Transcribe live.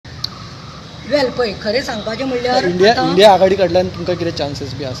Well पळय खरें सांगपाचें म्हणल्यार इंडिया आघाडी कडल्यान तुमकां कितें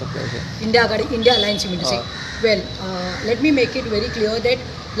चान्सेस बी आसात काय? India Aghadi India alliance you mean से well let me make it very clear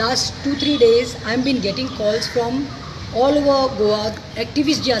that last 2-3 days I am been getting calls from all over Goa.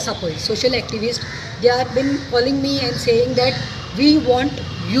 Activist जे आसा पळय social activist they are been calling me and saying that we want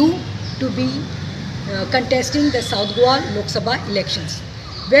you to be contesting the South Goa Lok Sabha elections.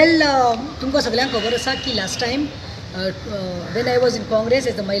 Well, तुमकां सगळ्यांक खबर आसा की last time when I was in Congress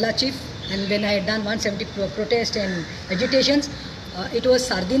as the Mahila chief and when I had done 170 protests and agitations, it was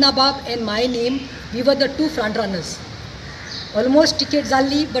Sardina Bab and my name. We were the two front runners. Almost ticket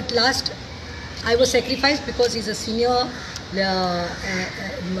zalli, but last I was sacrificed because he's a senior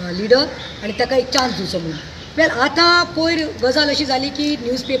leader and ताका एक chance दिवचो म्हणून. Well आतां पयर गजाल अशी जाली की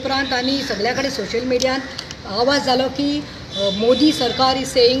न्यूजपेपरांत आनी सगळ्या कडेन सोशल मिडियान आवाज जालो की मोदी सरकार is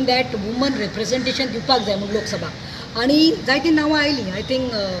saying that woman representation दिवपाक जाय म्हणून लोकसभा. आनी जायतीं नांवां आयलीं. आय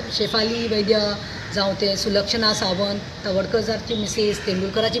थिंक शेफाली वैद्य जावं ते सुलक्षणा सावंत, तवडकरची मिसेस,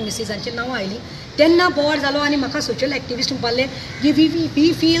 तेंडुलकराची मिसेस हांची नांवां आयलीं. तेन्ना बोवाळ जालो आनी म्हाका सोशल एक्टिविस्ट म्हणपाले की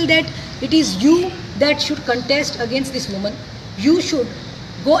we feel that it is you that should contest against these woman. You should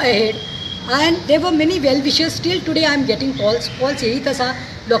go ahead. And there were many well wishers. Still today I am getting calls येयीत आसा,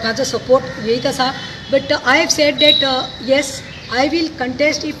 लोकांचो सपोर्ट येयीत आसा. But I have said that yes, I will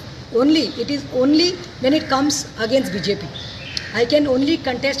contest if only it is only when it comes against BJP. I can only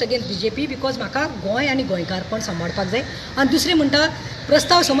contest against BJP because म्हाका गोंय आनी गोंयकारपण सांबाळपाक जाय. आनी दुसरें म्हणटा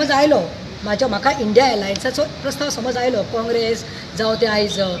प्रस्ताव समज आयलो म्हाका इंडिया अलायन्साचो प्रस्ताव समज आयलो, काँग्रेस जावं ते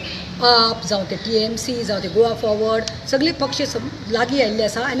आयज आप जावं ते TMC जावं ते गोवा फॉरवर्ड सगळे पक्ष लागीं आयिल्ले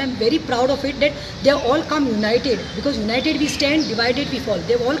आसा. And I am very proud of it that they all come United because United we stand, divided we fall.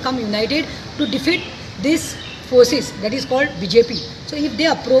 They all come United to defeat these forces that is called BJP. So if they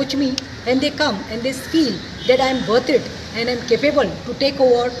approach me and they come and they feel that I am worth it and I am capable to take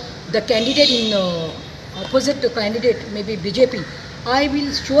over the candidate in opposite candidate maybe BJP, I will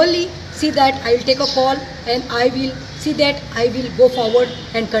surely see that I will take a call and I will see that I will go forward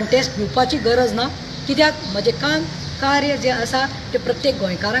and contest. दिवपाची गरज ना कित्याक म्हजें कार्य जें आसा तें प्रत्येक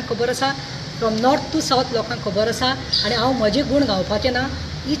गोंयकारांक खबर आसा, फ्रॉम नॉर्थ टू सावथ लोकांक खबर आसा आनी हांव म्हजे गुण गावपाचें ना.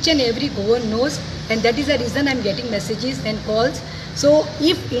 Each and every Goan knows, and that is the reason I am getting messages and calls. So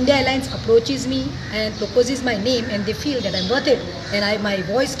if India Alliance approaches me and proposes my name and they feel that I am worth it and my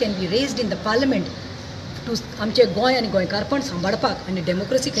voice can be raised in the parliament to आमचे गोंय आनी गोंयकारपण सांबाळपाक आनी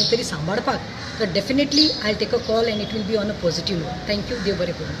democracy खंय तरी सांबाळपाक, तर definitely I take a call and it will be on a positive note. Thank you. देव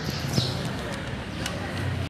बरें करूं.